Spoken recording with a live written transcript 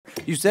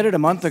You said it a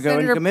month ago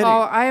Senator in committee.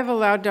 Paul, I have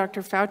allowed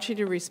Dr. Fauci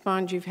to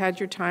respond. You've had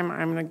your time.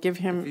 I'm going to give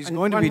him He's going to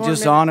one be more minute.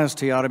 dishonest.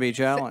 He ought to be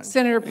challenged.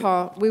 Senator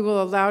Paul, we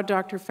will allow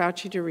Dr.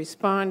 Fauci to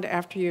respond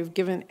after you've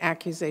given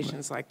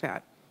accusations like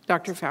that.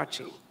 Dr.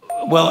 Fauci.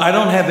 Well, I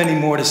don't have any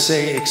more to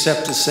say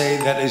except to say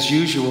that, as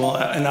usual,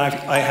 and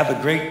I have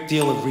a great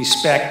deal of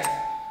respect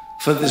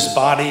for this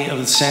body of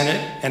the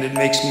Senate, and it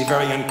makes me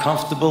very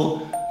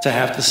uncomfortable to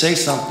have to say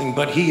something,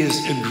 but he is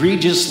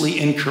egregiously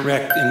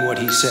incorrect in what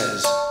he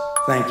says.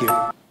 Thank you.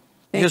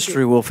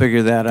 History will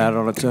figure that out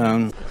on its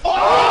own.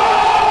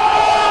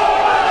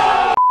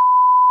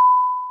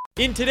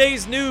 In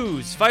today's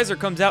news, Pfizer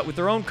comes out with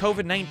their own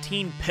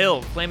COVID-19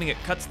 pill, claiming it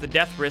cuts the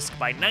death risk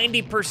by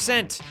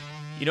 90%.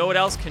 You know what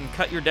else can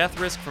cut your death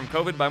risk from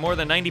COVID by more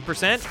than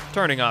 90%?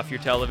 Turning off your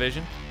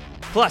television.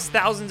 Plus,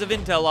 thousands of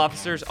intel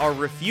officers are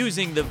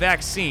refusing the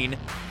vaccine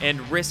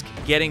and risk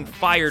getting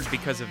fired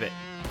because of it.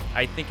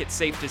 I think it's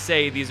safe to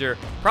say these are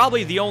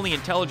probably the only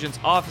intelligence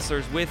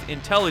officers with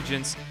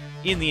intelligence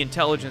in the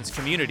intelligence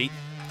community.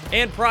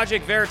 And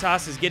Project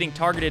Veritas is getting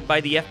targeted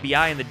by the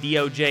FBI and the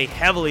DOJ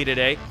heavily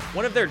today.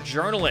 One of their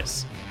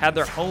journalists had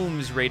their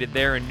homes raided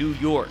there in New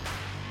York.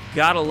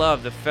 Gotta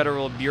love the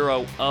Federal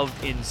Bureau of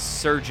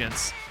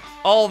Insurgents.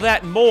 All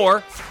that and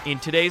more in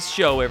today's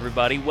show,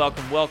 everybody.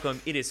 Welcome,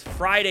 welcome. It is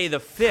Friday the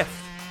 5th.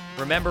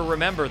 Remember,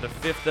 the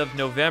 5th of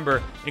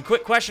November. And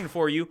quick question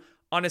for you.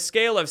 On a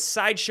scale of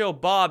Sideshow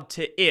Bob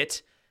to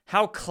It,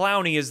 how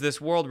clowny is this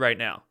world right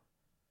now?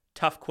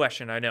 Tough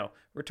question, I know.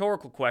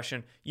 Rhetorical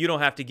question. You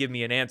don't have to give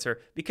me an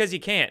answer because you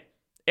can't.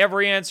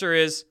 Every answer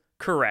is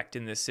correct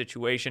in this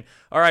situation.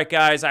 All right,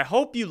 guys, I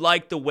hope you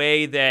like the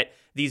way that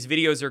these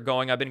videos are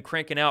going. I've been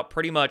cranking out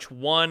pretty much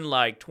one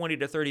 20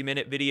 to 30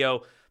 minute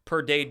video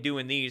per day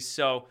doing these.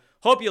 So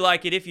hope you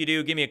like it. If you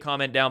do, give me a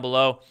comment down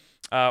below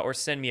or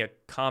send me a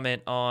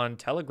comment on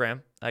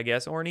Telegram, I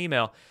guess, or an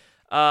email.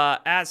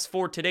 As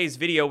for today's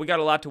video, we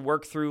got a lot to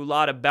work through, a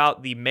lot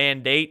about the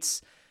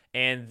mandates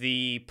and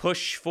the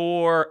push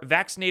for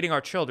vaccinating our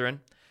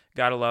children.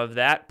 Gotta love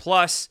that.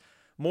 Plus,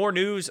 more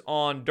news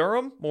on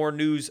Durham, more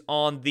news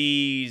on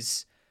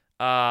these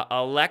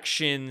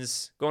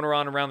elections going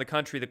around the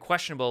country, the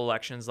questionable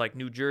elections like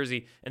New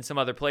Jersey and some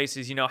other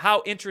places. You know,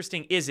 how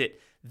interesting is it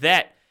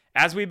that,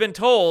 as we've been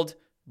told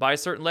by a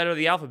certain letter of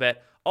the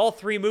alphabet, all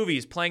three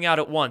movies playing out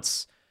at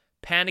once?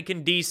 Panic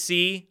in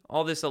D.C.,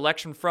 all this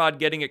election fraud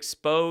getting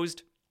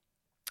exposed.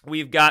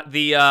 We've got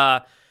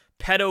the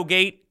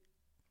pedogate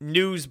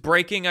news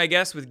breaking, I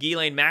guess, with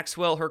Ghislaine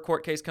Maxwell, her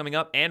court case coming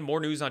up, and more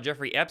news on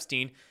Jeffrey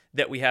Epstein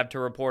that we have to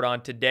report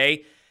on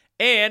today.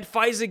 And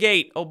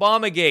Pfizergate,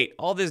 Obamagate,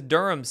 all this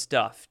Durham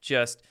stuff.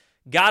 Just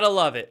gotta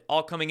love it.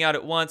 All coming out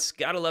at once.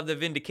 Gotta love the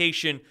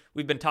vindication.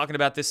 We've been talking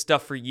about this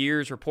stuff for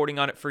years, reporting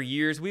on it for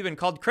years. We've been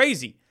called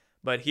crazy.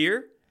 But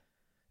here,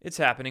 it's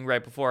happening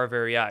right before our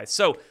very eyes.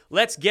 So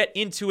let's get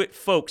into it,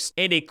 folks.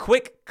 And a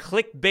quick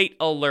clickbait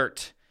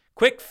alert.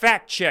 Quick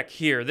fact check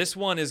here. This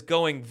one is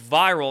going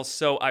viral,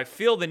 so I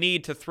feel the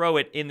need to throw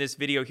it in this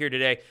video here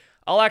today.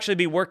 I'll actually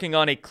be working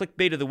on a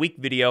clickbait of the week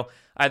video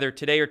either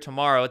today or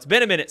tomorrow. It's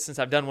been a minute since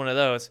I've done one of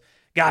those.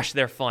 Gosh,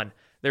 they're fun.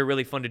 They're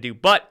really fun to do.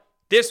 But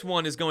this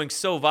one is going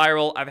so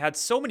viral. I've had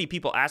so many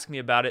people ask me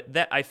about it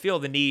that I feel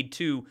the need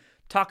to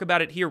talk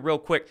about it here real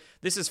quick.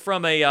 This is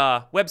from a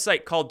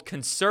website called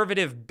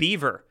Conservative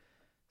Beaver.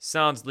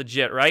 Sounds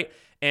legit, right?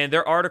 And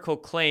their article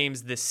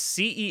claims the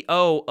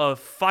CEO of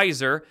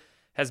Pfizer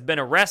has been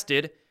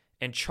arrested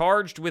and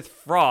charged with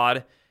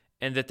fraud,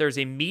 and that there's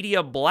a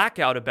media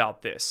blackout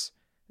about this.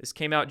 This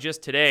came out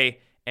just today,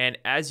 and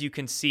as you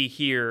can see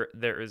here,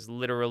 there is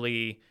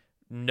literally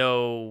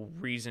no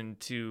reason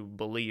to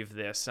believe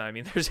this. I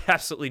mean, there's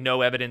absolutely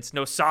no evidence,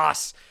 no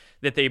sauce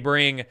that they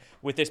bring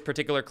with this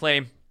particular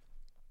claim.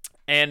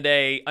 And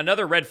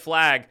another red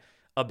flag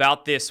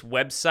about this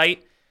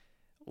website,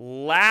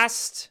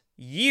 last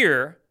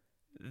year,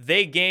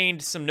 they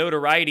gained some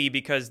notoriety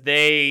because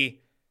they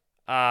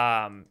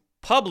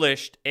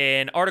published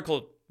an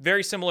article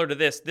very similar to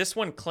this. This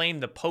one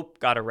claimed the Pope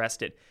got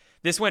arrested.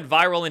 This went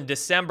viral in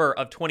December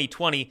of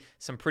 2020.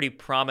 Some pretty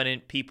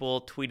prominent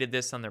people tweeted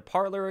this on their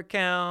Parler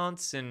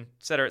accounts and et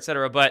cetera, et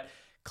cetera. But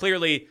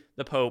clearly,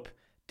 the Pope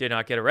did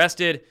not get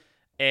arrested.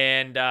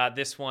 And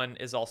this one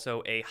is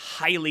also a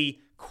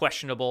highly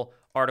questionable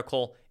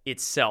article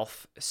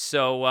itself.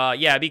 So,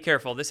 yeah, be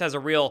careful. This has a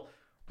real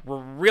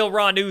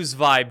raw news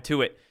vibe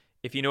to it,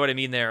 if you know what I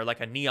mean there,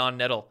 like a neon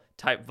nettle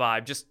type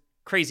vibe. Just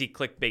crazy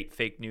clickbait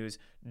fake news.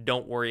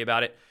 Don't worry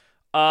about it.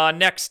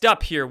 Next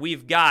up here,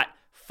 we've got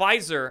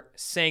Pfizer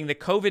saying the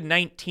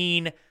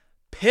COVID-19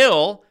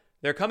 pill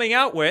they're coming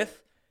out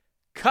with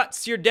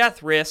cuts your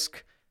death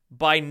risk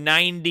by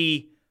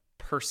 90%.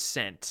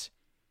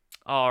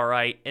 All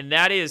right, and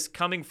that is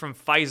coming from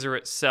Pfizer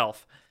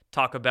itself.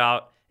 Talk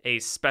about a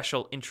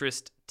special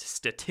interest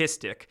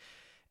statistic.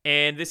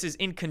 And this is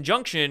in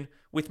conjunction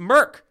with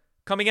Merck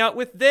coming out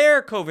with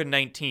their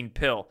COVID-19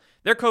 pill.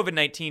 Their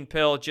COVID-19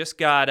 pill just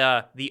got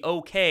the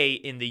okay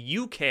in the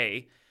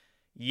UK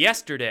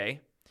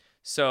yesterday.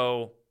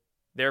 So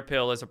their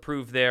pill is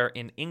approved there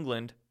in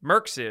England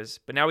Merck's is,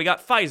 but now we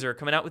got Pfizer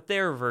coming out with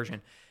their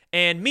version.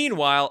 And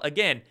meanwhile,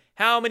 again,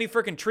 how many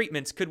freaking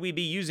treatments could we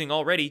be using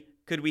already?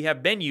 Could we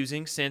have been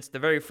using since the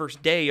very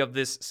first day of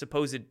this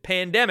supposed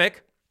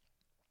pandemic?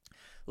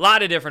 A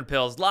lot of different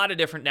pills, a lot of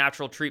different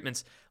natural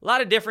treatments, a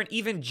lot of different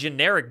even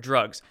generic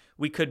drugs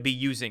we could be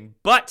using,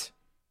 but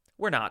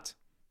we're not.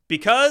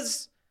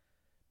 Because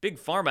Big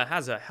Pharma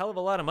has a hell of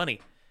a lot of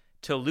money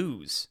to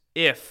lose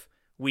if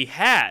we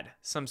had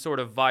some sort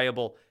of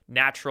viable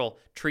natural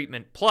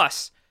treatment.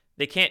 Plus,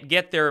 they can't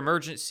get their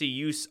emergency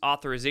use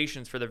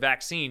authorizations for their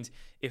vaccines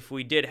if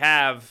we did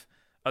have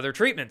other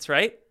treatments,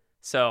 right?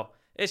 So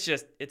it's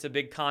a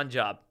big con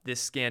job,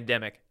 this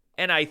scandemic.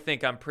 And I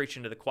think I'm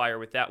preaching to the choir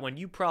with that one.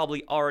 You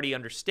probably already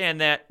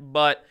understand that,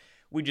 but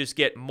we just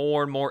get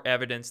more and more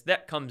evidence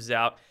that comes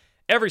out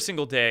every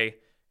single day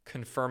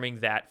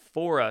confirming that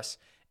for us.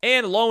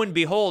 And lo and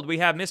behold, we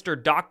have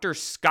Mr. Dr.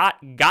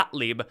 Scott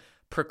Gottlieb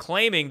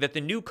proclaiming that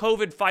the new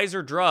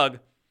Pfizer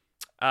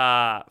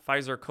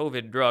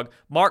COVID drug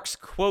marks,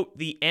 quote,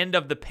 the end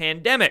of the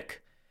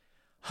pandemic.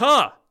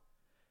 Huh.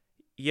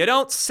 You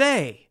don't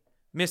say,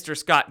 Mr.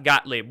 Scott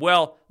Gottlieb.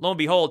 Well, lo and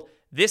behold,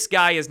 this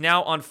guy is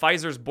now on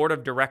Pfizer's board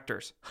of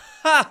directors.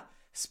 Ha!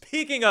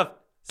 Speaking of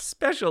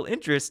special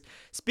interest,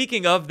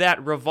 speaking of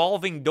that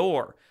revolving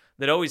door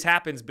that always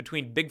happens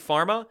between Big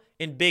Pharma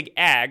and Big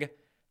Ag,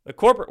 the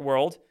corporate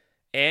world,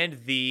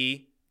 and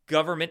the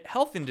government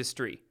health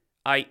industry,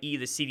 i.e.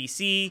 the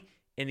CDC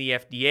and the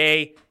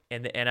FDA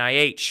and the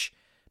NIH.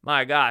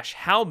 My gosh,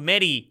 how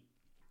many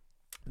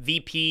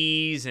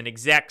VPs and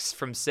execs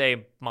from,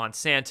 say,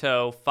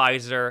 Monsanto,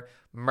 Pfizer,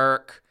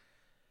 Merck,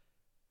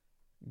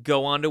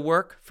 go on to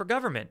work for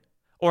government?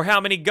 Or how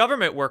many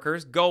government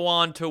workers go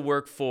on to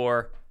work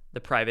for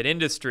the private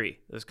industry,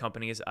 those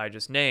companies I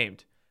just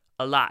named?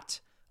 A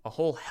lot. A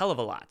whole hell of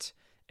a lot.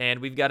 And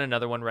we've got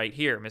another one right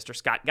here, Mr.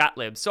 Scott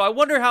Gottlieb. So I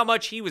wonder how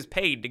much he was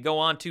paid to go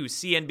on to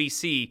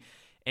CNBC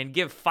and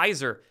give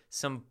Pfizer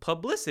some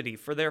publicity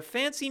for their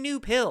fancy new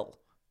pill.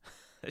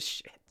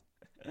 Shit.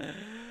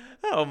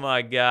 Oh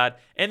my God.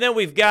 And then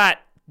we've got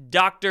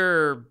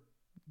Dr.,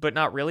 but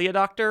not really a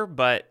doctor,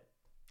 but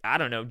I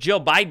don't know,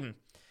 Jill Biden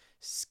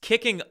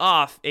kicking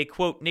off a,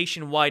 quote,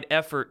 nationwide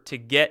effort to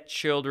get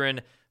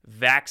children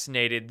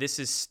vaccinated. This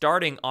is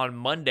starting on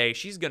Monday.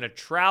 She's going to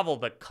travel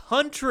the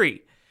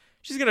country.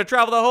 She's going to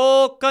travel the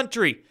whole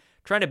country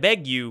trying to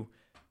beg you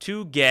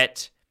to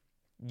get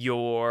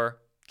your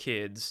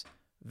kids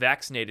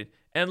vaccinated.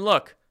 And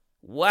look,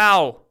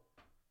 wow,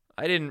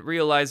 I didn't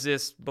realize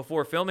this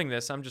before filming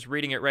this. I'm just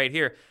reading it right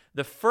here.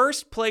 The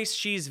first place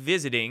she's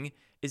visiting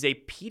is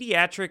a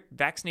pediatric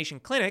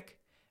vaccination clinic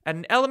at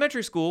an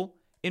elementary school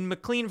in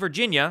McLean,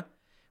 Virginia,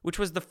 which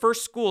was the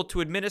first school to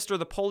administer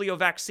the polio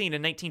vaccine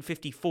in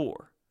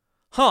 1954.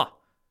 Huh.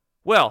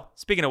 Well,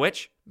 speaking of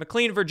which,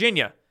 McLean,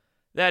 Virginia,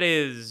 that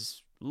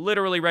is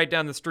literally right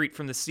down the street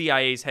from the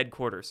CIA's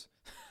headquarters.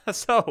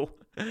 So,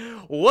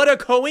 what a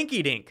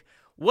coinkydink.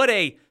 What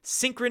a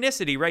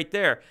synchronicity right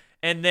there.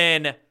 And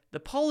then the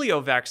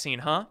polio vaccine,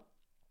 huh?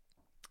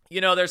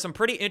 You know, there's some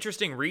pretty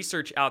interesting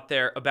research out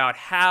there about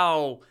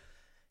how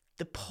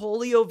the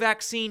polio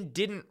vaccine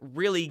didn't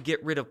really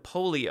get rid of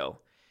polio.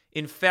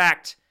 In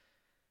fact,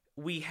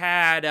 we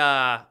had,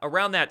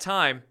 around that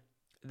time,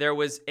 there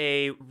was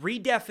a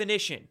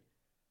redefinition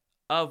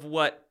of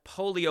what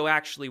polio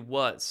actually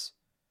was.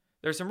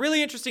 There's some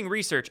really interesting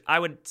research. I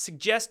would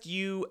suggest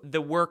you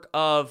the work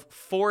of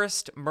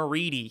Forrest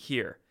Meridi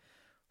here.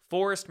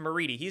 Forrest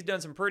Meridi. He's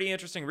done some pretty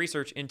interesting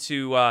research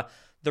into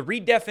the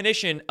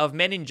redefinition of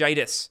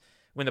meningitis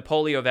when the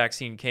polio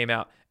vaccine came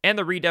out, and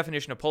the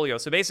redefinition of polio.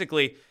 So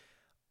basically,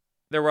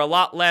 there were a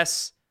lot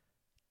less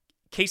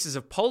cases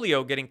of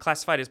polio getting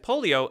classified as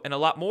polio, and a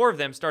lot more of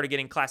them started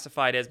getting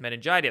classified as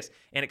meningitis,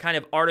 and it kind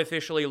of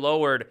artificially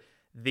lowered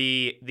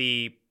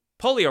the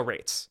polio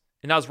rates.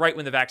 And that was right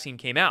when the vaccine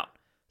came out.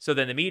 So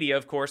then the media,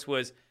 of course,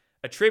 was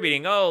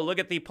attributing, oh, look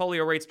at the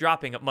polio rates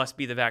dropping. It must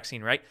be the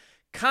vaccine, right?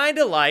 Kind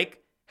of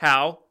like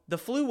how the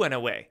flu went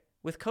away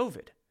with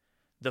COVID.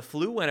 The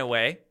flu went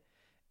away,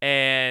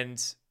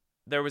 and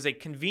there was a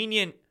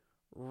convenient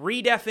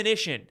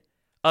redefinition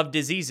of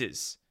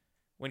diseases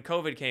when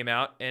COVID came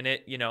out, and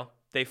it,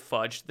 they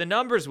fudged the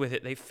numbers with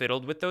it. They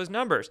fiddled with those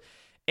numbers.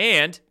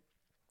 And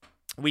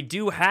we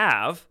do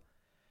have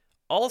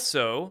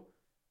also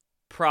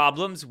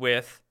problems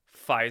with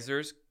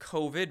Pfizer's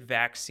COVID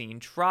vaccine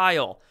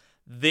trial.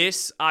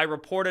 This I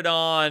reported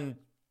on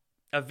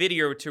a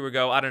video or two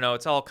ago. I don't know.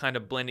 It's all kind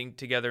of blending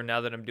together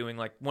now that I'm doing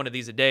like one of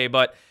these a day.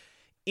 But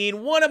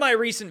in one of my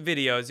recent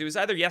videos, it was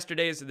either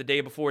yesterday's or the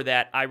day before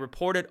that, I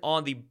reported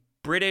on the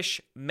British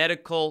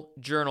Medical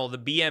Journal, the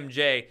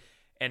BMJ,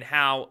 and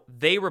how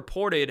they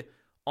reported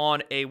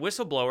on a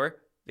whistleblower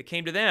that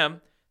came to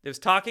them that was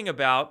talking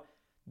about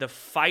the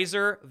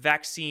Pfizer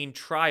vaccine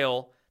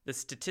trial, the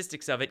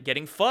statistics of it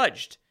getting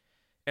fudged.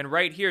 And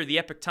right here, the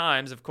Epoch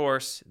Times, of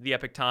course, the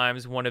Epoch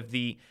Times, one of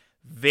the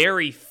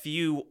very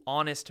few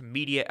honest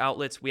media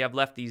outlets we have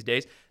left these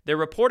days, they're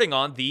reporting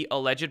on the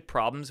alleged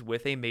problems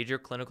with a major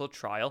clinical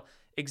trial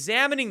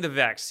examining the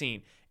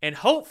vaccine. And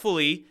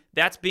hopefully,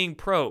 that's being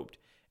probed.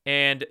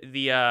 And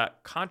the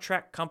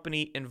contract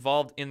company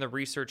involved in the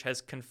research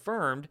has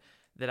confirmed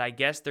that I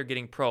guess they're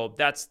getting probed.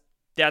 That's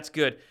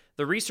good.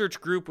 The research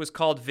group was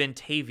called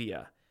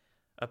Ventavia,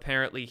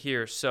 apparently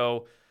here.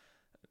 So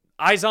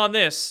eyes on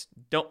this.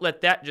 Don't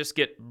let that just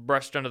get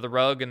brushed under the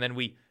rug and then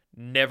we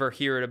never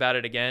hear about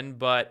it again.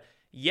 But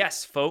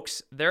yes,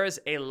 folks, there is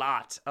a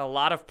lot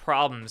of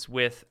problems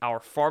with our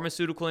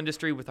pharmaceutical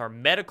industry, with our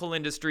medical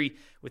industry,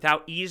 with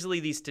how easily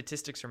these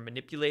statistics are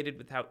manipulated,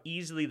 with how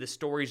easily the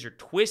stories are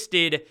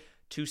twisted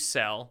to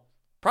sell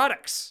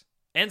products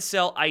and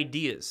sell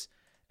ideas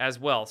as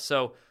well.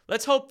 So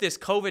let's hope this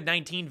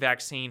COVID-19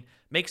 vaccine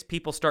makes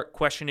people start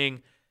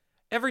questioning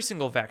every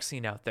single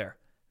vaccine out there.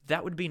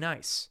 That would be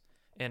nice.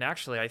 And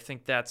actually, I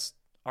think that's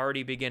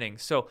already beginning.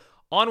 So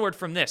onward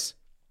from this,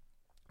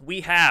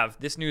 we have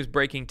this news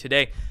breaking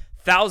today.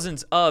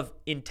 Thousands of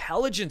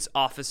intelligence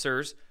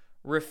officers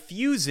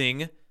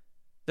refusing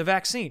the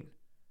vaccine.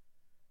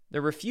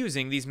 They're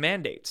refusing these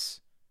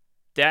mandates.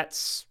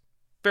 That's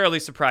fairly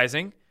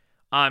surprising.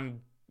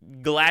 I'm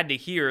glad to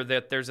hear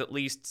that there's at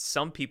least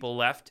some people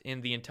left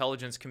in the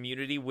intelligence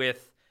community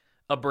with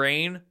a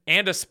brain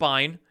and a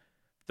spine.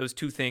 Those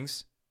two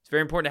things. It's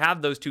very important to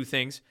have those two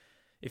things.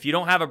 If you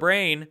don't have a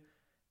brain,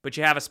 but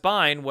you have a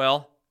spine,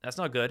 well, that's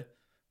not good.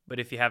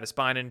 But if you have a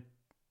spine and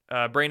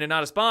brain and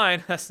not a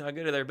spine, that's not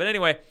good either. But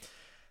anyway,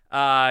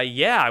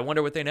 I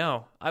wonder what they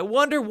know.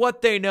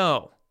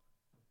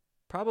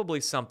 Probably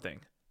something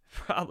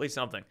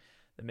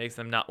that makes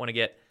them not want to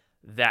get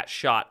that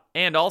shot.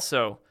 And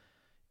also,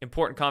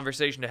 important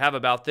conversation to have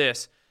about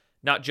this,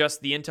 not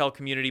just the intel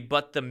community,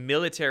 but the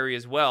military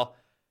as well.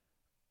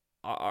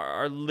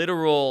 Our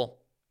literal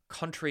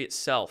country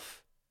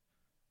itself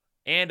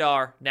and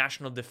our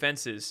national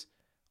defenses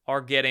are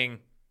getting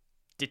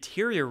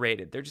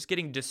deteriorated. They're just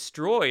getting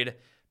destroyed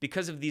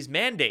because of these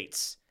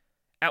mandates.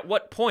 At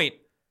what point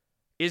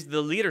is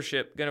the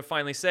leadership going to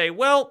finally say,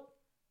 well,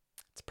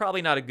 it's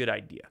probably not a good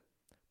idea.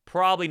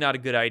 Probably not a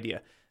good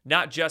idea.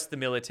 Not just the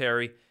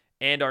military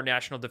and our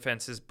national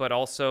defenses, but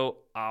also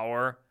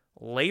our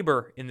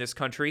labor in this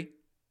country.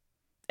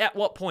 At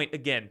what point,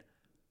 again,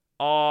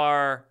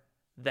 are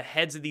the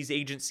heads of these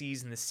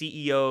agencies and the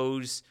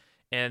CEOs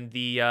and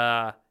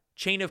the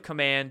chain of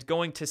command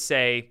going to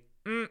say,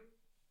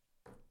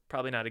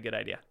 probably not a good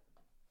idea?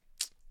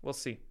 We'll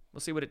see.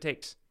 We'll see what it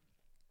takes.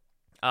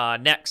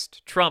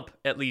 Next, Trump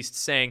at least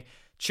saying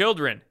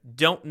children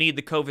don't need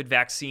the COVID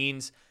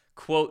vaccines.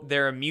 Quote,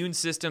 their immune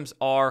systems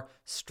are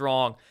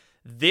strong.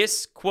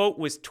 This quote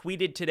was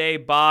tweeted today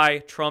by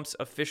Trump's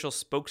official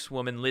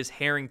spokeswoman, Liz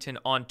Harrington,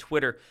 on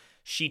Twitter.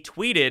 She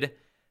tweeted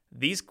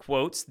these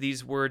quotes,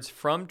 these words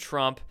from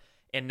Trump,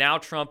 and now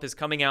Trump is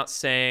coming out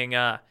saying,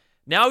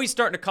 now he's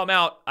starting to come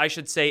out, I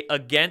should say,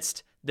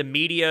 against the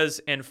media's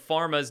and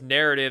pharma's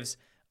narratives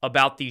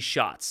about these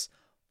shots.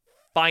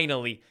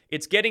 Finally,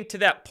 it's getting to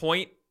that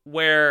point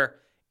where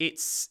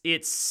it's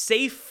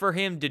safe for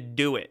him to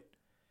do it.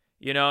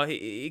 You know,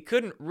 he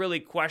couldn't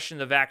really question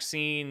the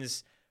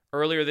vaccines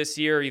earlier this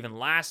year, or even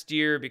last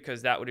year,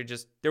 because there would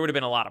have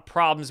been a lot of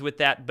problems with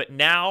that. But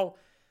now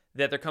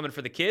that they're coming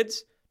for the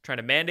kids, trying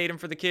to mandate them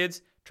for the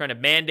kids, trying to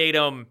mandate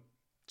them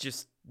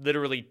just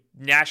literally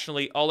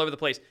nationally all over the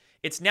place,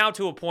 it's now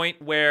to a point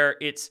where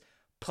it's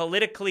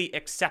politically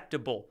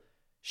acceptable,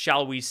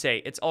 shall we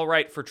say. It's all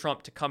right for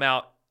Trump to come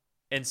out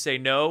and say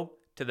no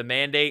to the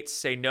mandates,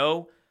 say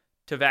no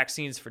to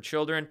vaccines for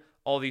children,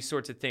 all these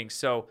sorts of things.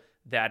 So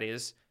that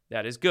is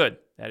good.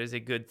 That is a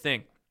good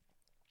thing.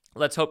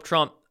 Let's hope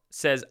Trump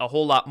says a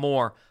whole lot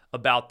more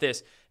about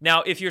this.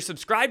 Now, if you're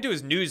subscribed to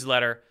his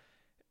newsletter,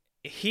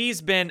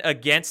 he's been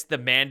against the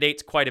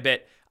mandates quite a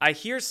bit. I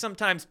hear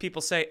sometimes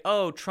people say,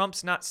 oh,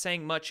 Trump's not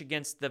saying much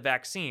against the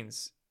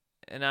vaccines.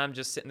 And I'm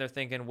just sitting there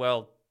thinking,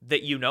 well,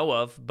 that you know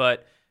of,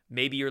 but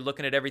maybe you're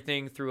looking at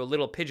everything through a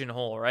little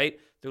pigeonhole, right?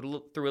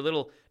 Through a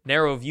little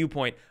narrow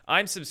viewpoint.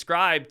 I'm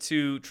subscribed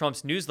to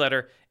Trump's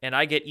newsletter, and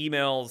I get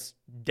emails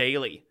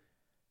daily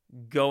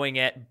going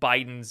at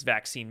Biden's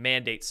vaccine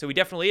mandates. So he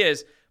definitely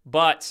is,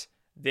 but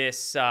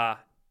this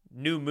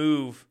new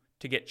move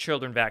to get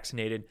children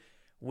vaccinated,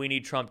 we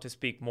need Trump to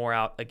speak more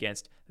out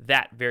against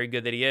that. Very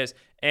good that he is.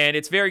 And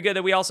it's very good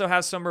that we also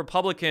have some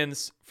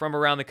Republicans from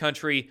around the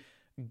country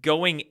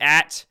going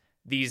at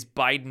these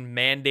Biden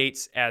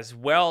mandates as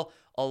well.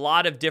 A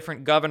lot of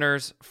different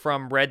governors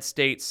from red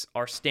states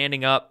are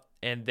standing up,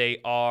 and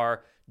they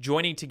are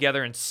joining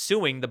together and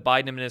suing the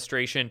Biden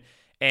administration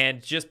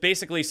and just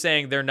basically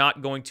saying they're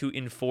not going to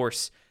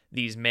enforce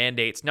these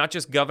mandates. Not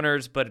just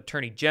governors, but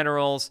attorney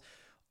generals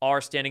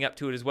are standing up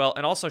to it as well,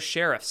 and also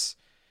sheriffs.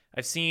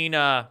 I've seen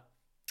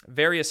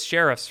various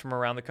sheriffs from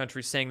around the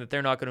country saying that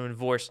they're not going to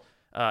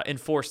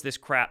enforce this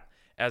crap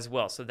as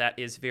well. So that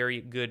is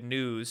very good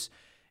news.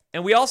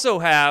 And we also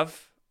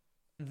have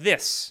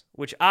this,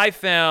 which I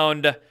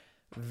found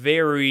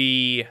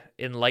very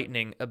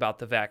enlightening about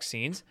the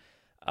vaccines.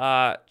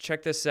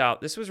 Check this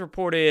out. This was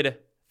reported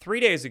 3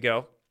 days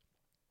ago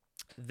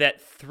that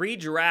 3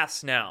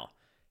 giraffes now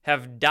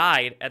have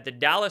died at the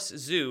Dallas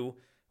Zoo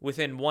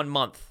within 1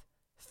 month.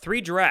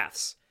 3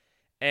 giraffes.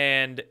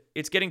 And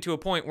it's getting to a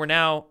point where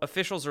now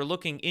officials are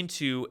looking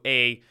into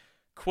a,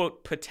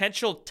 quote,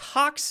 potential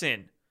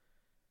toxin.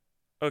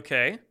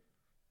 Okay,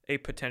 a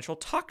potential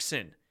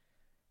toxin.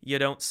 You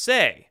don't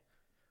say.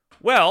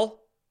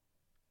 Well,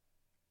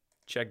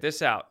 check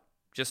this out.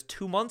 Just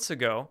 2 months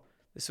ago,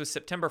 this was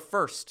September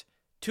 1st,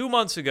 2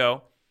 months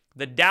ago,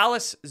 the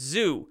Dallas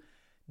Zoo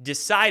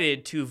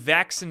decided to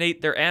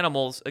vaccinate their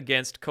animals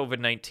against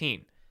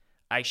COVID-19.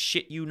 I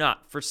shit you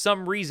not. For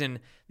some reason,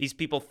 these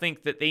people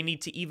think that they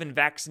need to even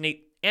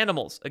vaccinate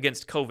animals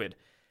against COVID.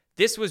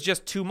 This was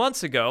just 2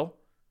 months ago.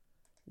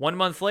 1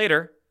 month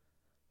later,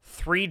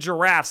 3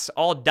 giraffes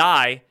all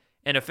die,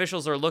 and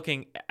officials are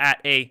looking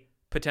at a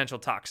potential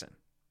toxin.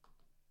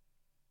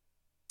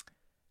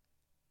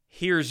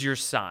 Here's your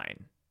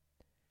sign.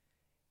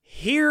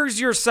 Here's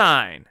your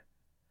sign.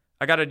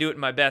 I got to do it in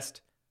my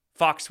best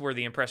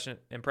Foxworthy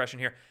impression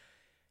here.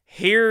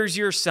 Here's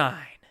your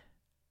sign.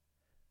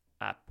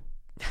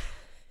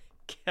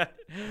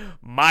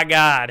 My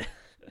God.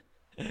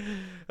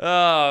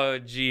 Oh,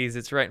 geez,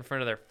 it's right in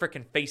front of their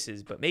frickin'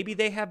 faces. But maybe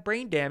they have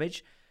brain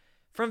damage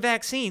from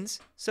vaccines,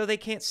 so they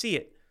can't see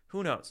it.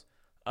 Who knows?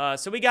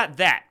 So we got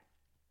that.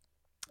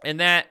 And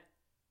that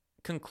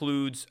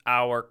concludes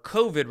our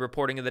COVID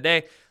reporting of the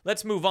day.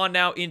 Let's move on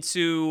now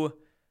into,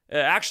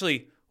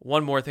 actually,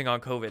 one more thing on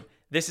COVID.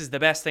 This is the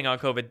best thing on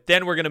COVID.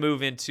 Then we're going to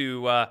move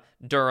into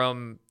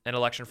Durham and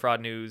election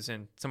fraud news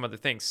and some other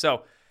things.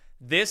 So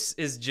this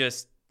is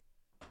just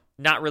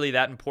not really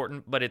that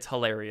important, but it's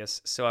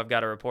hilarious. So I've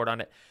got a report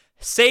on it.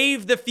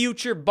 Save the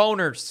future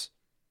boners.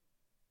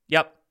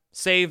 Yep,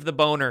 save the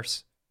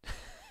boners.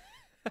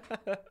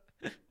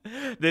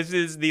 This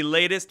is the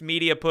latest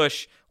media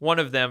push, one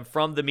of them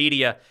from the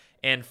media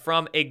and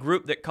from a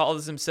group that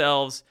calls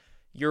themselves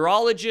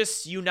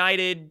Urologists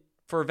United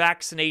for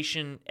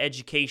Vaccination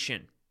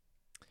Education.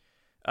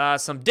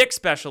 Some dick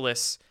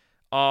specialists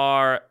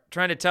are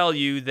trying to tell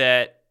you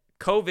that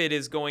COVID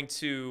is going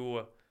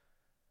to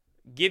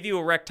give you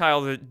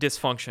erectile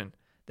dysfunction.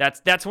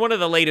 That's one of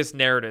the latest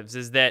narratives,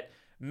 is that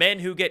men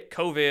who get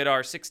COVID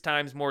are 6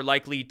 times more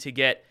likely to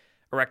get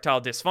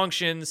erectile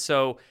dysfunction.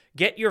 So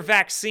get your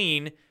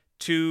vaccine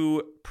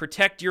to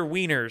protect your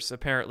wieners,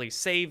 apparently.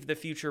 Save the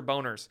future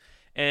boners.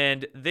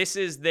 And this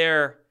is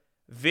their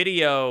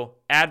video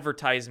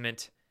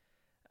advertisement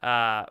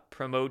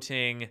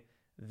promoting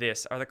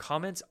this. Are the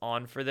comments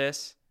on for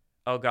this?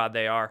 Oh, God,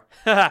 they are.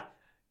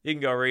 You can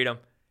go read them.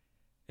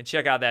 And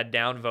check out that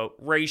downvote.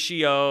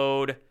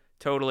 Ratioed.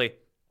 Totally.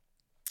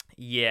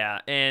 Yeah.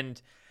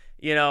 And,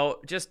 you know,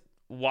 just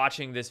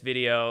watching this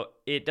video,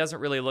 it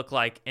doesn't really look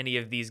like any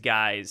of these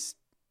guys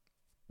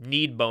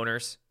need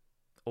boners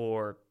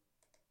or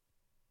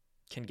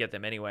can get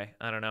them anyway.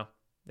 I don't know.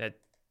 That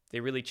they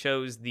really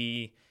chose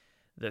the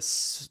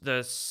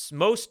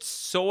most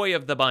soy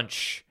of the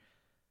bunch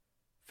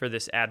for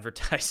this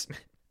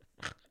advertisement.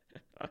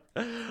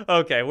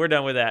 Okay, we're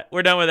done with that.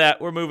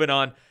 We're moving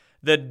on.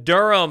 The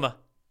Durham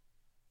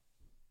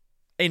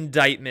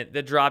indictment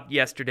that dropped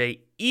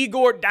yesterday.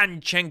 Igor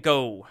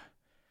Danchenko,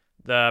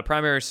 the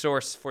primary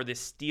source for the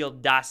Steele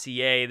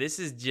dossier. This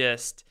is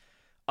just,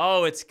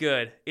 it's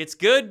good. It's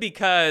good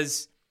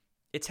because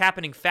it's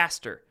happening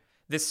faster.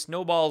 This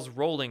snowball's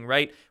rolling,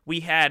 right? We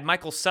had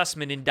Michael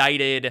Sussman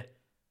indicted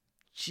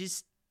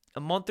just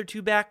a month or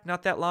two back,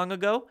 not that long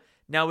ago.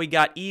 Now we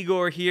got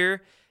Igor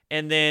here,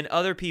 and then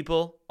other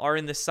people are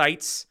in the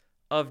sights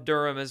of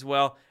Durham as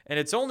well. And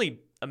it's only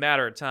a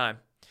matter of time.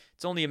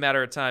 It's only a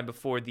matter of time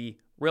before the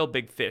real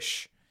big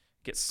fish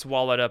gets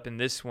swallowed up in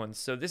this one.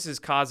 So this is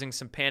causing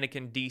some panic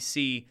in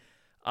D.C.,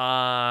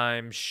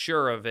 I'm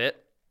sure of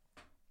it.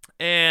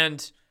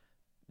 And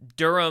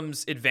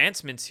Durham's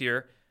advancements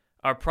here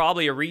are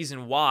probably a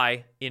reason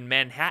why in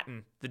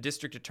Manhattan, the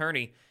district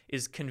attorney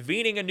is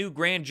convening a new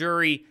grand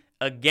jury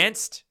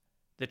against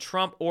the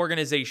Trump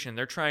organization.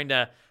 They're trying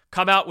to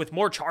come out with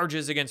more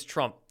charges against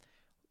Trump.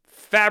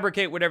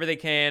 Fabricate whatever they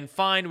can,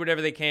 find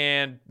whatever they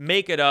can,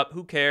 make it up,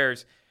 who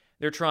cares?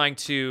 They're trying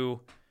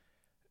to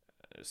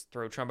just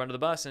throw Trump under the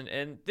bus.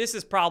 And this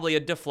is probably a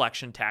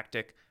deflection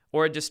tactic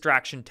or a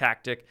distraction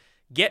tactic.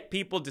 Get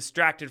people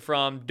distracted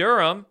from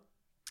Durham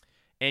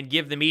and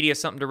give the media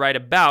something to write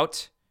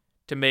about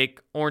to make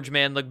Orange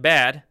Man look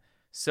bad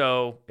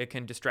so it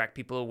can distract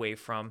people away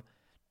from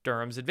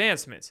Durham's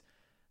advancements.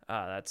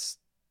 That's,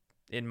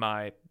 in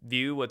my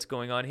view, what's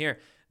going on here.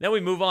 Then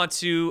we move on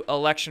to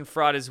election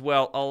fraud as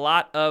well. A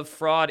lot of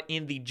fraud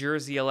in the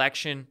Jersey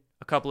election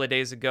a couple of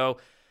days ago.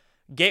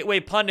 Gateway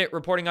Pundit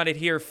reporting on it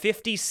here.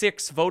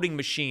 56 voting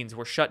machines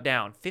were shut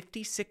down.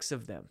 56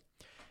 of them.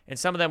 And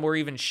some of them were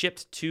even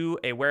shipped to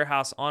a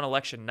warehouse on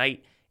election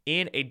night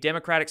in a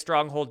Democratic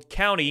stronghold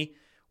county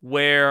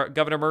where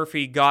Governor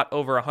Murphy got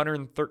over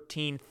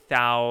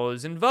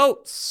 113,000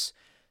 votes.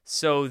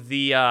 So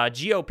the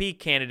GOP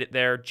candidate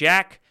there,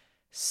 Jack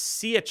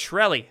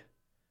Ciatrelli,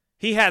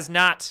 he has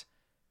not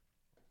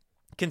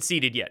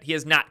conceded yet. He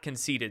has not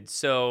conceded.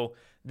 So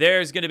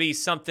there's going to be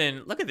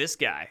something. Look at this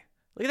guy.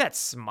 Look at that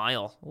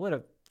smile. What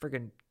a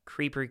freaking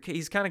creeper.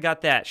 He's kind of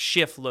got that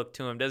Schiff look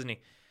to him, doesn't he?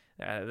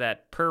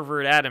 That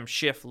pervert Adam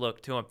Schiff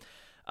look to him.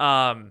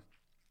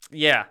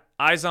 Yeah,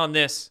 eyes on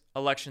this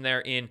election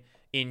there in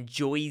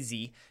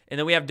Jersey. And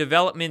then we have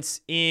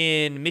developments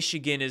in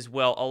Michigan as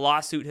well. A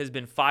lawsuit has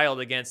been filed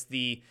against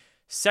the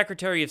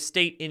Secretary of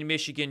State in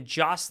Michigan,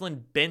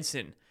 Jocelyn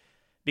Benson,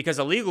 because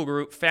a legal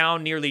group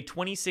found nearly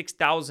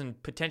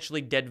 26,000 potentially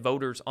dead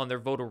voters on their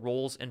voter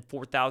rolls, and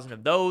 4,000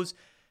 of those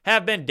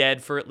have been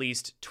dead for at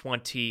least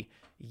 20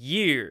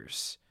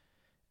 years.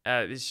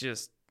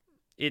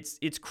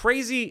 It's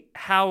crazy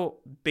how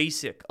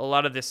basic a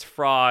lot of this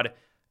fraud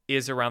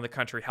is around the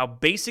country, how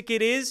basic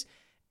it is,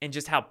 and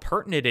just how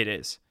pertinent it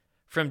is.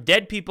 From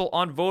dead people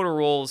on voter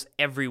rolls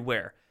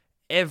everywhere,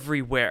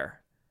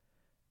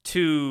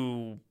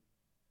 to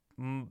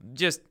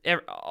just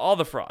all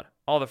the fraud.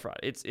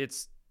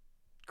 It's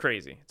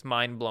crazy. It's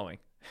mind-blowing.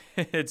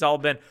 It's all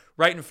been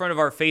right in front of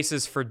our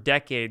faces for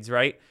decades,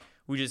 right?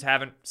 We just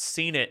haven't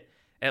seen it,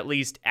 at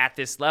least at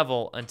this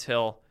level,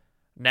 until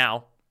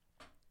now.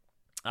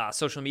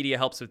 Social media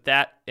helps with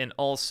that. And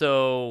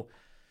also,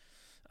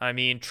 I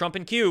mean, Trump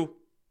and Q,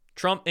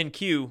 Trump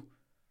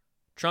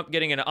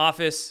getting into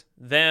office,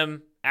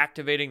 them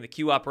activating the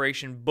Q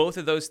operation, both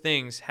of those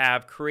things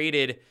have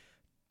created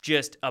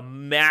just a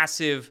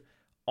massive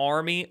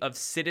army of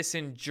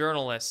citizen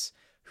journalists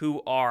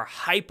who are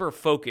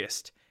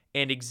hyper-focused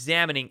and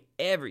examining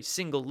every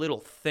single little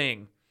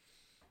thing.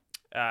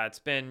 It's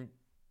been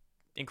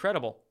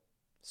incredible.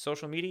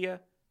 Social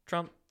media,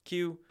 Trump,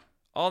 Q,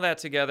 all that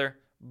together,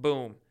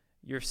 boom.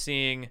 You're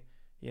seeing,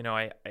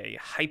 a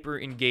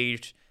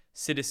hyper-engaged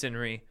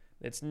citizenry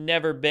that's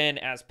never been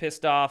as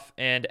pissed off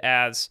and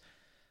as,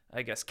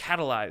 I guess,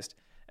 catalyzed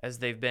as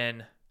they've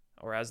been,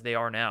 or as they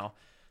are now.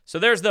 So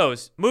there's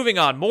those. Moving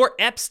on, more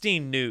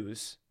Epstein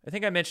news. I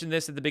think I mentioned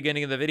this at the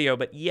beginning of the video,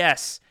 but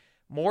yes,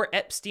 more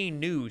Epstein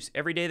news.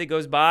 Every day that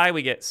goes by,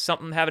 we get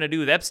something having to do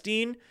with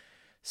Epstein,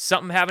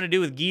 something having to do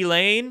with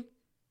Ghislaine.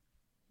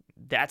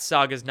 That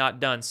saga's not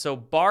done. So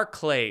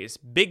Barclays,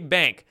 big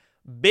bank,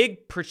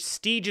 big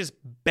prestigious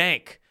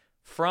bank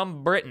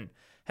from Britain,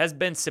 has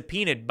been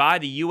subpoenaed by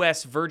the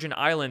U.S. Virgin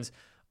Islands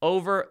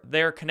over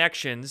their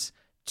connections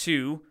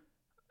to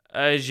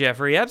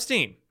Jeffrey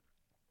Epstein.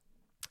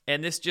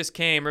 And this just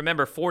came,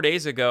 remember, 4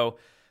 days ago,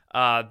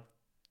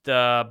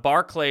 the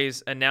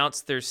Barclays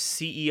announced their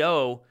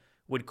CEO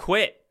would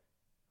quit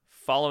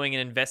following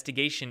an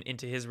investigation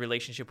into his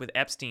relationship with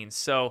Epstein.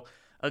 So,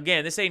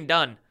 again, this ain't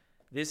done.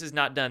 This is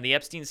not done. The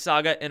Epstein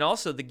saga and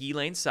also the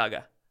Ghislaine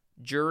saga.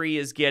 Jury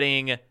is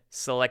getting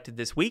selected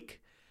this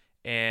week,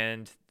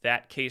 and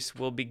that case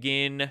will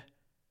begin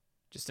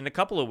just in a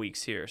couple of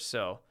weeks here.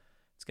 So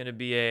it's going to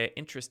be an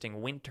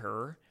interesting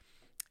winter.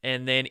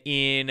 And then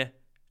in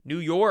New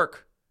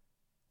York,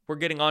 we're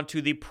getting on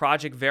to the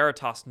Project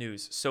Veritas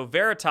news. So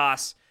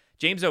Veritas,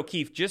 James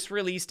O'Keefe just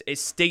released a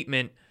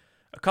statement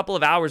a couple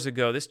of hours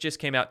ago. This just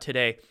came out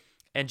today.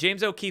 And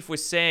James O'Keefe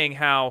was saying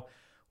how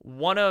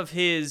one of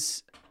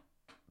his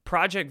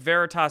Project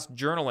Veritas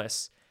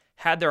journalists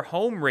had their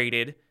home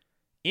raided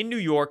in New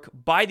York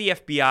by the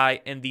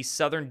FBI and the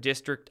Southern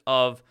District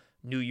of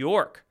New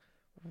York,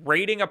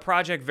 raiding a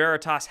Project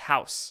Veritas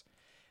house.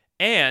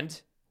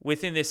 And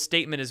within this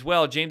statement as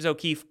well, James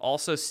O'Keefe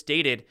also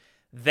stated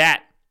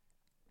that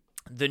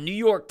the New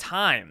York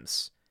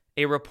Times,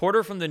 a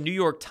reporter from the New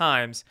York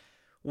Times,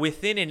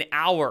 within an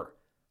hour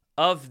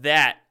of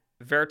that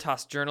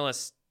Veritas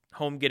journalist's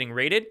home getting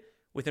raided,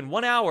 within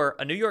 1 hour,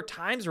 a New York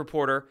Times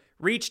reporter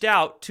reached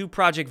out to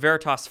Project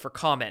Veritas for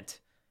comment.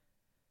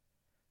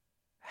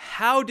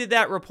 How did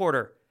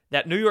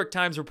that New York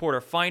Times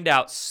reporter, find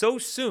out so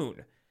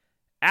soon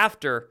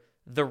after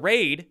the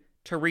raid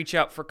to reach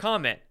out for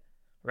comment,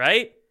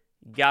 right?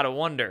 Gotta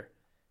wonder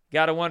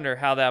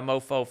how that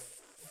mofo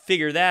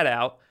figured that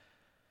out.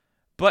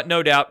 But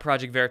no doubt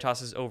Project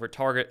Veritas is over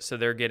target, so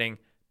they're getting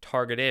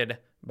targeted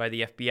by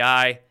the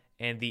FBI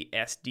and the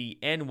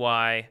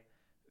SDNY.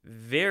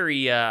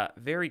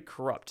 Very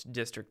corrupt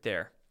district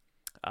there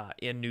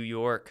in New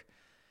York.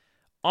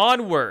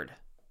 Onward.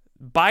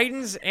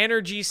 Biden's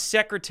energy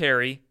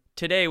secretary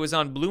today was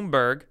on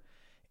Bloomberg,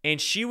 and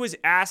she was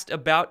asked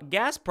about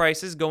gas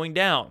prices going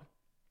down.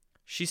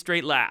 She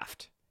straight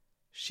laughed.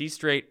 She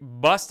straight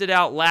busted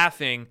out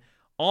laughing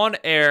on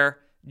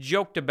air,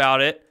 joked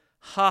about it.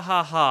 Ha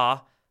ha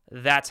ha,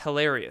 that's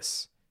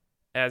hilarious.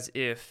 As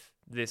if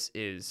this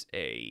is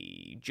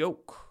a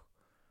joke.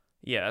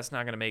 Yeah, that's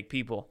not going to make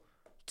people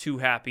too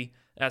happy.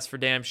 That's for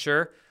damn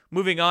sure.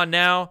 Moving on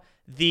now,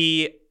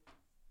 the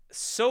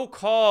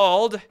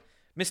so-called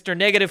Mr.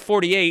 Negative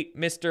 48,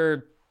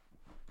 Mr.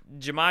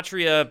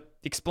 Gematria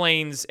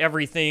explains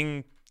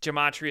everything.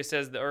 Gematria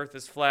says the earth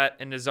is flat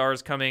and Nazar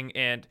is coming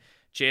and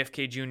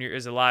JFK Jr.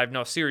 is alive.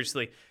 No,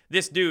 seriously,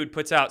 this dude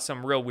puts out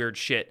some real weird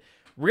shit.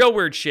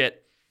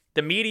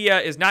 The media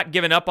is not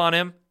giving up on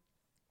him.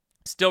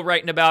 Still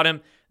writing about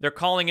him. They're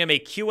calling him a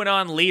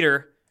QAnon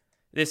leader.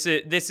 This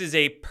is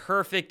a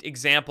perfect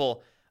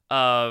example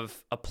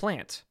of a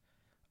plant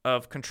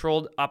of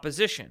controlled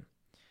opposition.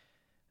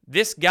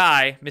 This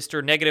guy,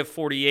 Mr. Negative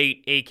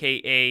 48,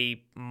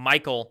 a.k.a.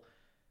 Michael,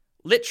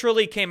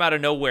 literally came out of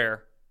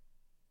nowhere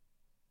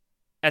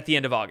at the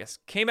end of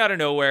August. Came out of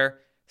nowhere,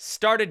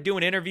 started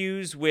doing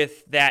interviews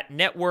with that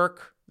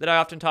network that I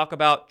often talk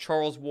about,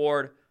 Charles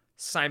Ward,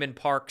 Simon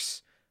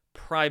Parks,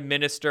 Prime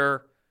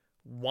Minister,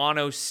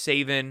 Wano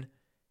Saven.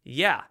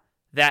 Yeah,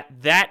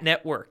 that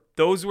network.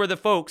 Those were the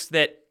folks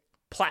that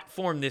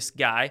platformed this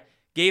guy,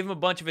 gave him a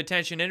bunch of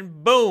attention,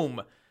 and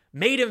boom,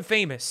 made him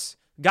famous.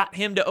 Got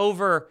him to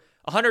over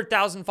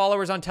 100,000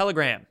 followers on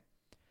Telegram.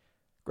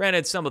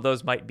 Granted, some of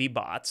those might be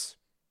bots,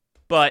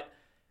 but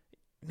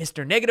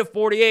Mr. Negative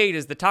 48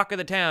 is the talk of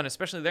the town,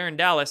 especially there in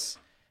Dallas,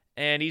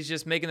 and he's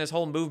just making this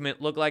whole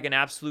movement look like an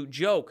absolute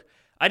joke.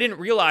 I didn't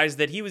realize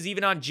that he was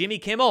even on Jimmy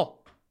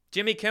Kimmel.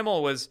 Jimmy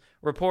Kimmel was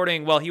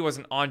reporting, well, he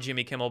wasn't on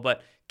Jimmy Kimmel,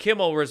 but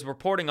Kimmel was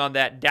reporting on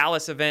that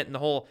Dallas event and the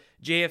whole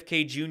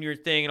JFK Jr.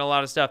 thing and a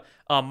lot of stuff.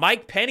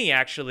 Mike Penny,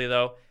 actually,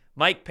 though,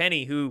 Mike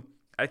Penny, who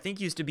I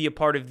think used to be a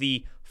part of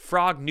the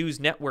Frog News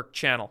Network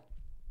channel.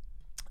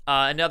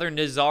 Another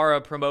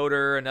Nazara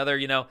promoter, another,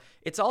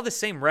 it's all the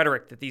same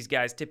rhetoric that these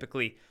guys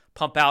typically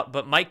pump out.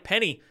 But Mike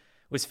Penny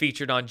was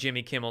featured on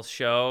Jimmy Kimmel's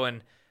show.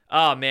 And,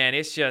 oh, man,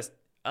 it's just,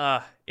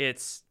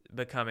 it's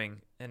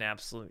becoming an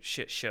absolute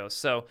shit show.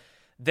 So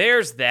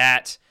there's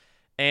that.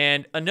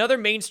 And another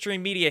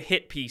mainstream media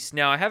hit piece.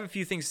 Now, I have a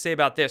few things to say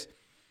about this.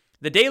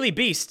 The Daily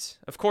Beast,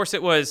 of course,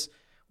 it was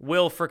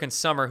Will frickin'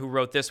 Summer who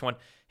wrote this one.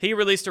 He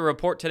released a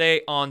report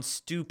today on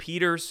Stu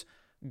Peters,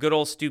 good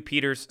old Stu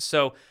Peters.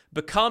 So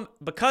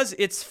because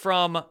it's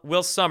from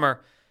Will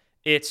Summer,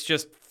 it's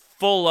just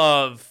full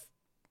of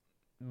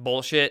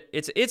bullshit.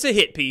 It's a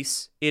hit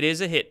piece. It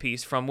is a hit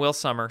piece from Will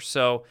Summer.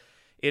 So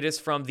it is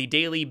from the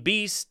Daily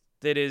Beast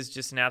that is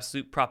just an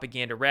absolute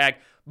propaganda rag.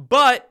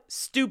 But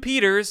Stu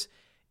Peters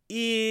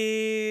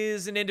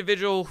is an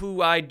individual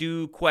who I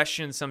do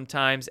question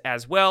sometimes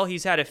as well.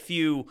 He's had a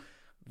few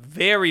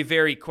very,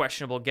 very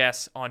questionable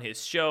guests on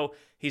his show.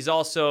 He's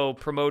also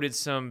promoted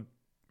some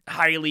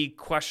highly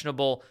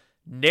questionable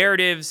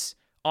narratives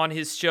on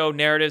his show,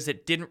 narratives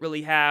that didn't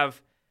really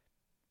have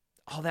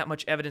all that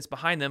much evidence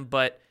behind them,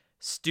 but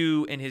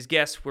Stu and his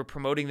guests were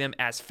promoting them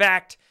as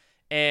fact,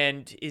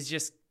 and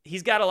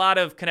he's got a lot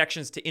of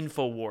connections to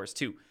InfoWars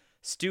too.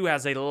 Stu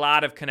has a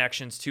lot of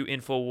connections to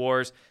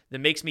InfoWars that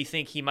makes me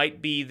think he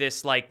might be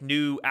this like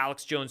new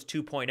Alex Jones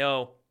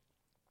 2.0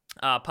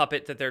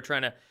 puppet that they're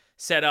trying to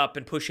set up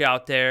and push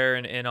out there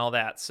and all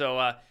that.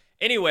 So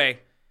anyway,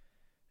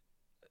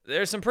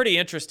 there's some pretty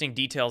interesting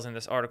details in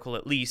this article,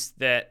 at least,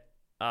 that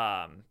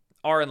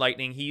are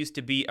enlightening. He used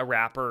to be a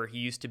rapper. He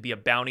used to be a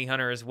bounty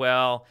hunter as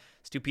well.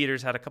 Stu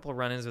Peters had a couple of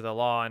run-ins with the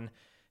law, and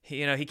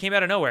he came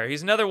out of nowhere.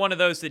 He's another one of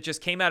those that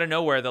just came out of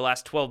nowhere the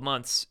last 12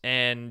 months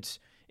and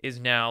is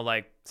now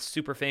like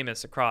super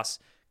famous across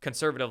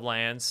conservative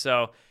lands.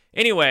 So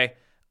anyway,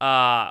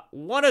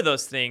 one of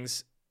those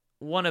things,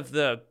 one of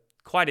the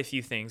quite a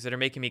few things that are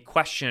making me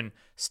question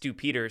Stu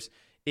Peters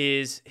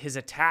is his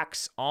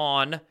attacks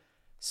on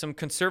some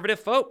conservative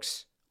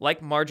folks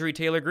like Marjorie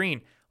Taylor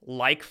Greene,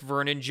 like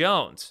Vernon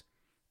Jones.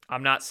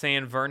 I'm not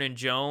saying Vernon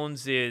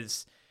Jones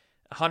is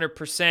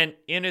 100%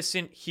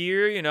 innocent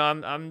here.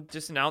 I'm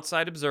just an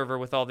outside observer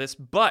with all this,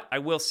 but I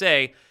will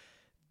say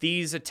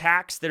these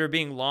attacks that are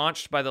being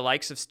launched by the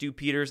likes of Stu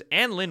Peters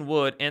and Lynn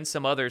Wood and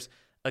some others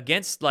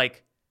against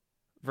like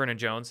Vernon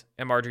Jones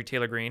and Marjorie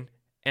Taylor Greene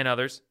and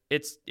others,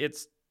 it's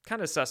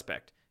kind of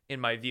suspect in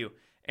my view.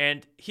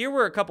 And here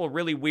were a couple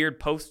really weird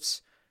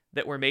posts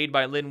that were made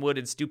by Lynn Wood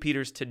and Stu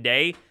Peters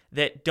today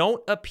that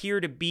don't appear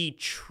to be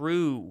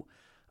true.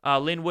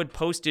 Lynn Wood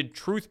posted,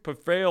 "Truth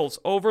prevails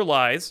over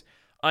lies.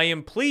 I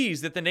am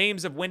pleased that the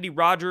names of Wendy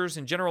Rogers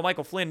and General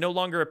Michael Flynn no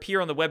longer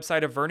appear on the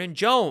website of Vernon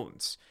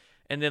Jones."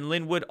 And then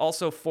Lynn Wood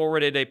also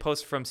forwarded a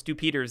post from Stu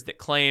Peters that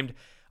claimed,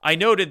 "I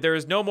noted there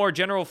is no more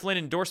General Flynn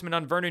endorsement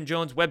on Vernon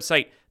Jones'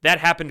 website. That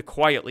happened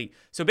quietly."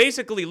 So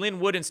basically, Lynn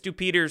Wood and Stu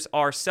Peters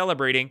are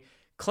celebrating,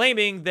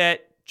 claiming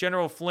that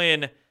General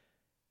Flynn,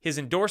 his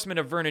endorsement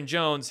of Vernon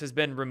Jones has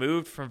been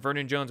removed from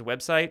Vernon Jones'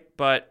 website.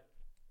 But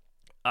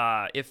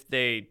if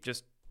they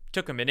just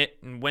took a minute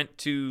and went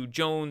to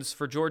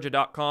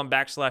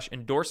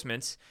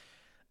jonesforgeorgia.com/endorsements,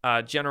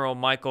 General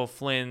Michael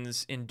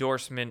Flynn's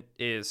endorsement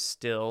is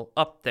still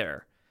up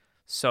there.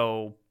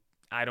 So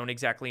I don't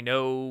exactly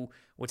know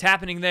what's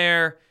happening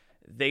there.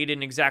 They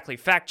didn't exactly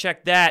fact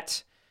check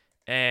that.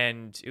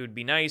 And it would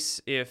be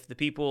nice if the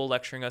people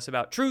lecturing us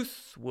about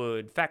truth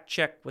would fact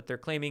check what they're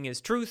claiming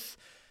is truth.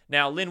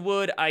 Now, Lynn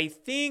Wood, I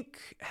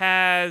think,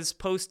 has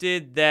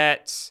posted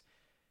that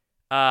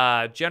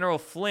General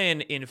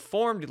Flynn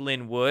informed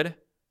Lynn Wood,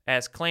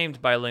 as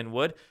claimed by Lynn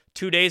Wood,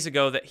 2 days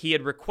ago that he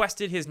had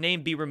requested his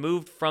name be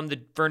removed from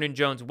the Vernon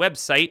Jones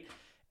website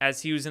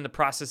as he was in the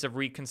process of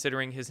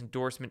reconsidering his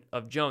endorsement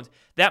of Jones.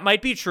 That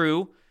might be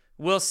true.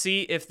 We'll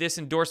see if this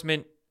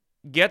endorsement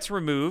gets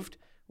removed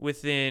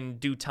within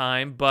due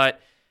time, but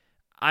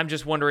I'm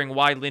just wondering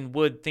why Lynn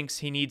Wood thinks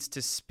he needs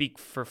to speak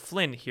for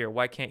Flynn here.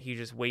 Why can't he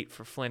just wait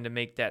for Flynn to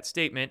make that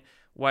statement?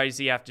 Why does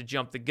he have to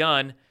jump the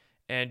gun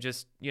and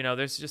just,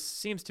 there's just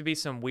seems to be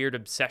some weird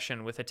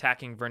obsession with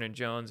attacking Vernon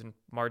Jones and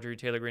Marjorie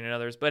Taylor Greene and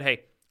others. But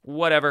hey,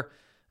 whatever.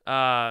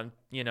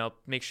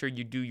 Make sure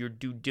you do your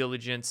due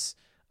diligence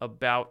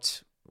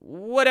about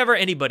whatever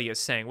anybody is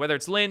saying, whether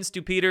it's Lynn,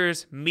 Stu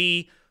Peters,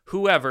 me,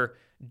 whoever,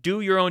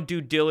 do your own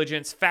due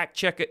diligence, fact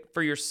check it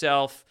for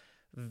yourself,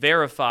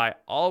 verify,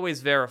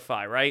 always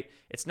verify, right?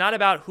 It's not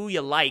about who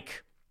you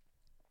like.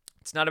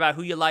 It's not about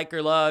who you like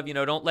or love.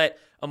 Don't let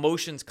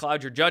emotions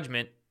cloud your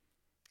judgment.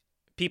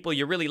 People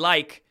you really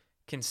like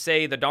can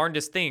say the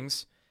darndest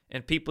things,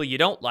 and people you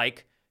don't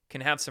like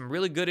can have some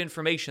really good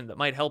information that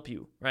might help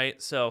you,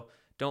 right? So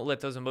don't let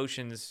those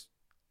emotions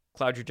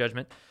cloud your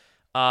judgment.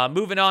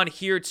 Moving on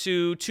here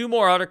to two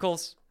more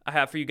articles I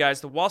have for you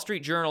guys. The Wall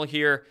Street Journal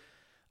here.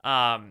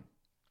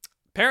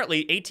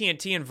 Apparently,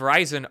 AT&T and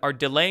Verizon are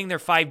delaying their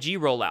 5G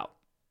rollout.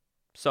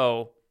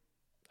 So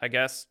I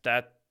guess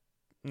that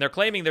they're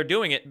claiming they're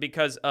doing it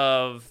because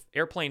of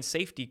airplane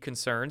safety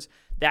concerns.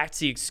 That's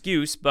the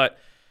excuse. But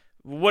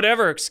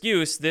whatever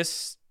excuse,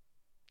 this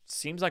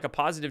seems like a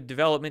positive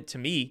development to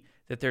me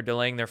that they're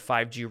delaying their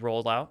 5G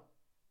rollout.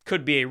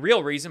 Could be a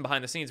real reason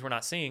behind the scenes we're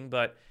not seeing,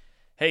 but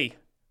hey,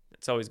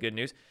 it's always good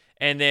news.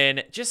 And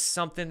then just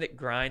something that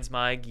grinds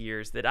my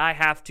gears that I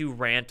have to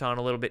rant on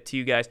a little bit to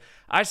you guys.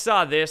 I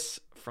saw this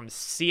from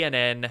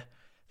CNN,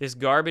 this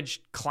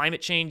garbage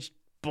climate change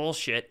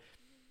bullshit.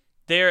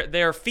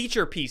 Their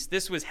feature piece,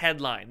 this was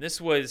headline.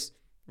 This was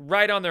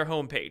right on their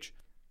homepage.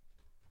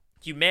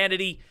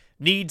 Humanity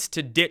needs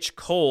to ditch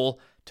coal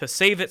to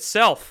save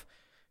itself.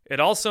 It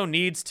also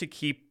needs to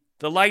keep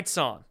the lights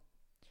on.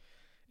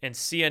 And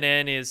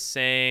CNN is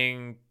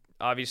saying,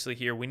 obviously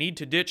here, we need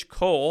to ditch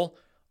coal.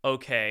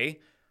 Okay.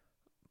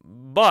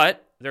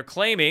 But they're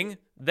claiming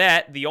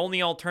that the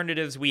only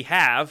alternatives we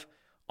have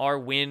are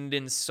wind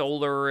and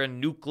solar and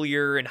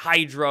nuclear and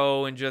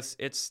hydro and just,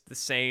 it's the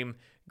same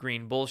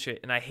green bullshit.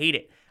 And I hate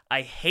it.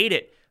 I hate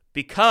it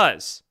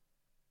because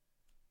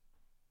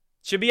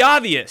it should be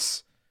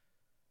obvious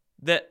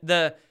that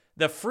the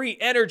free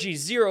energy,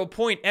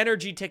 0-point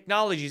energy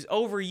technologies,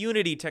 over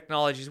unity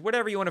technologies,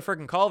 whatever you want to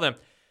freaking call them,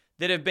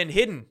 that have been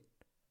hidden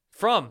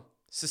from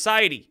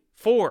society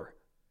for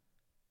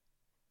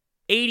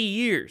 80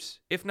 years,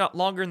 if not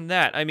longer than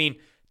that. I mean,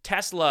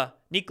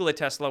 Nikola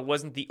Tesla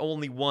wasn't the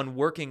only one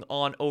working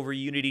on over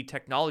unity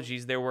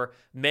technologies. There were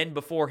men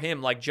before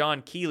him like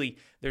John Keeley.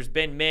 There's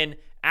been men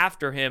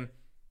after him.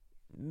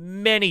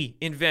 Many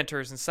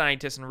inventors and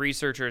scientists and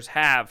researchers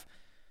have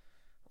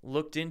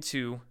looked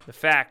into the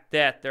fact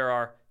that there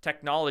are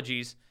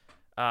technologies,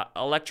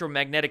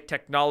 electromagnetic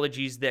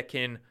technologies that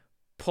can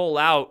pull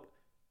out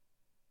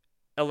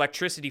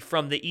electricity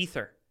from the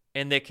ether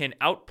and that can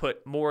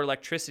output more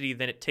electricity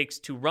than it takes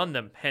to run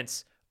them,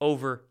 hence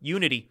over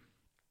unity.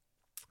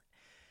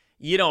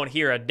 You don't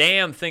hear a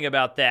damn thing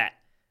about that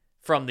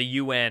from the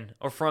UN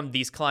or from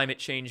these climate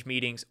change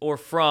meetings or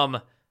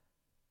from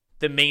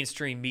the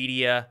mainstream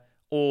media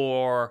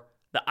or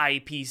the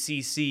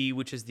IPCC,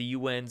 which is the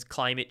UN's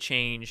climate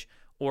change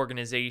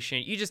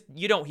organization.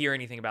 You don't hear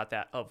anything about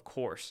that, of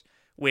course,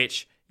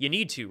 which you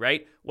need to,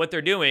 right? What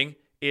they're doing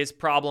is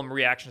problem,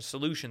 reaction,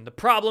 solution. The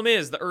problem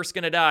is the Earth's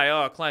going to die.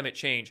 Oh, climate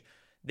change.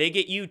 They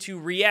get you to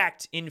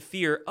react in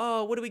fear.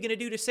 Oh, what are we going to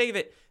do to save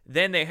it?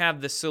 Then they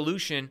have the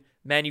solution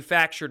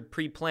manufactured,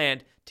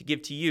 pre-planned to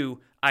give to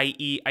you,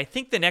 i.e., I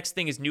think the next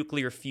thing is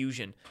nuclear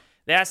fusion.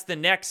 That's the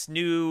next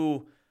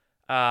new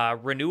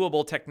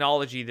renewable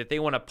technology that they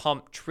want to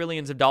pump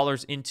trillions of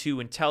dollars into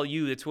and tell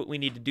you that's what we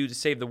need to do to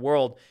save the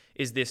world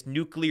is this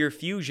nuclear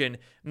fusion.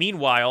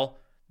 Meanwhile,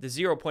 the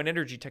 0-point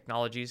energy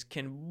technologies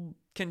can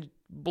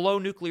blow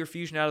nuclear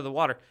fusion out of the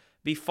water,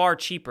 be far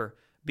cheaper,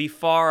 be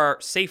far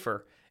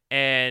safer,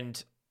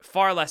 and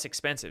far less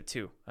expensive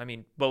too. I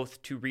mean,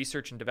 both to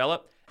research and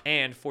develop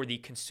and for the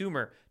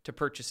consumer to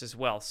purchase as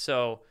well.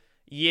 So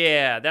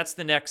yeah, that's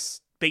the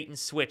next bait and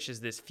switch is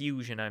this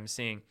fusion I'm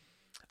seeing.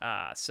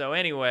 So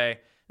anyway,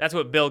 that's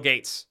what Bill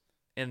Gates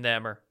and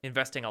them are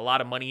investing a lot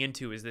of money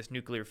into is this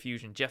nuclear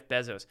fusion. Jeff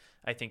Bezos,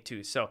 I think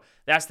too. So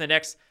that's the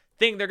next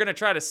thing they're going to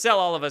try to sell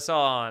all of us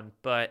on,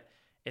 but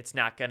it's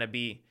not going to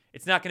be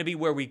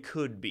where we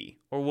could be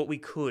or what we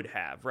could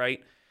have,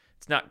 right?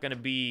 It's not going to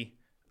be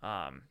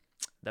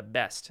the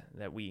best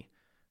that we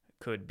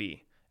could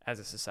be as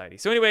a society.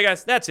 So anyway,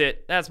 guys, that's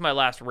it. That's my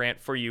last rant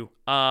for you.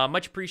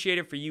 Much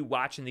appreciated for you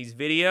watching these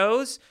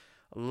videos.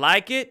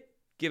 Like it.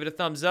 Give it a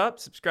thumbs up.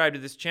 Subscribe to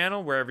this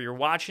channel wherever you're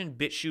watching.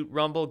 BitChute,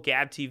 Rumble,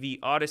 Gab TV,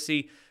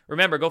 Odyssey.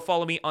 Remember, go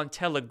follow me on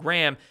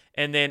Telegram,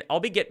 and then I'll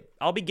be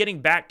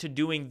getting back to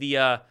doing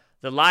the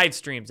live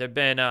streams.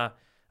 I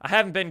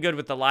haven't been good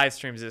with the live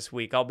streams this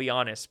week, I'll be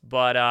honest,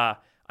 but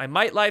I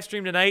might live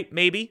stream tonight,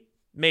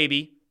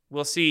 maybe.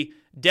 We'll see.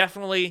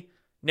 Definitely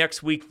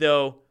next week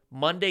though.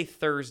 Monday,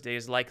 Thursday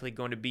is likely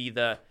going to be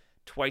the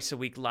twice a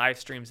week live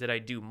streams that I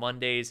do,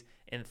 Mondays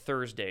and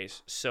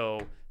Thursdays.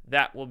 So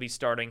that will be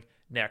starting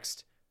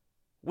next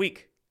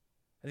week.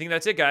 I think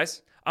that's it,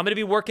 guys. I'm going to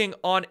be working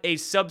on a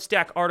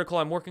Substack article.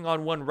 I'm working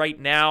on one right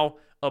now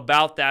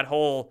about that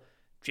whole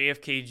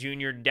JFK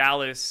Jr.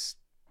 Dallas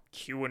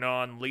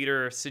QAnon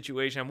leader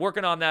situation. I'm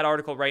working on that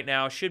article right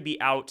now. Should be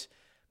out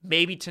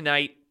maybe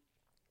tonight,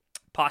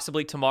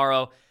 possibly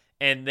tomorrow.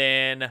 And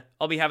then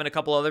I'll be having a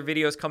couple other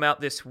videos come out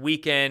this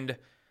weekend.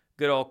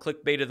 Good old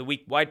clickbait of the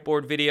week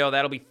whiteboard video.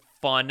 That'll be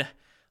fun.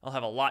 I'll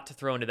have a lot to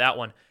throw into that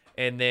one.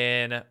 And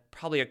then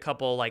probably a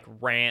couple like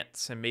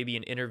rants and maybe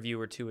an interview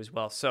or two as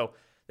well. So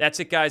that's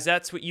it, guys.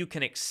 That's what you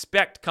can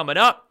expect coming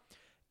up.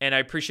 And I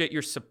appreciate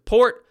your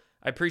support.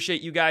 I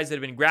appreciate you guys that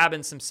have been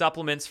grabbing some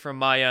supplements from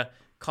my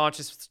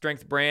Conscious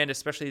Strength brand,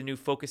 especially the new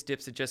Focus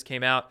Dips that just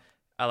came out.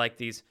 I like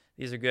these.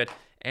 These are good.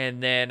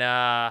 And then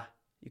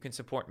you can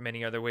support in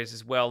many other ways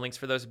as well. Links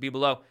for those will be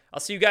below. I'll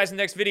see you guys in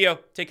the next video.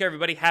 Take care,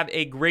 everybody. Have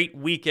a great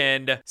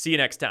weekend. See you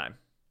next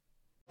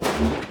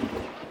time.